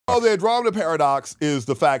Oh, the Andromeda Paradox is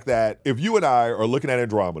the fact that if you and I are looking at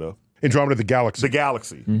Andromeda, the galaxy. The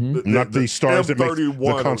galaxy. Not the stars that make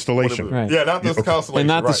the constellation. Right. Yeah, not the constellation. And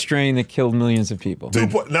not right. the strain that killed millions of people.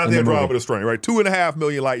 Not the Andromeda strain, right? 2.5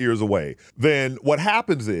 million light years away. Then what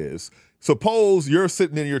happens is, suppose you're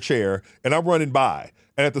sitting in your chair and I'm running by.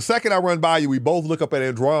 And at the second I run by you, we both look up at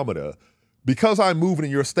Andromeda. Because I'm moving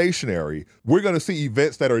and you're stationary, we're going to see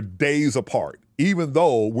events that are days apart, even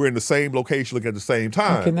though we're in the same location looking at the same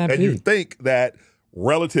time. How can that be? You think that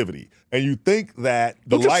relativity, and you think that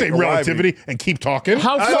the Don't just light say relativity and keep talking.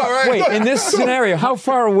 How far? Wait, in this scenario, how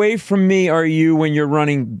far away from me are you when you're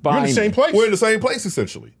running by? You're in the same place. We're in the same place,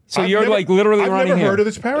 essentially. So you're like literally running here. I've never heard of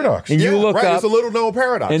this paradox. And you look up. It's a little known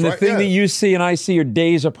paradox. And the thing that you see and I see are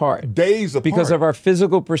days apart. Days apart. Because of our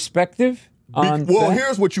physical perspective.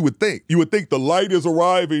 Here's what you would think. You would think the light is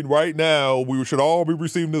arriving right now. We should all be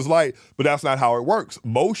receiving this light, but that's not how it works.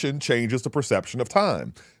 Motion changes the perception of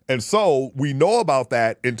time. And so we know about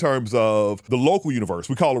that in terms of the local universe.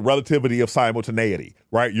 We call it relativity of simultaneity,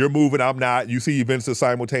 right? You're moving, I'm not. You see events as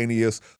simultaneous.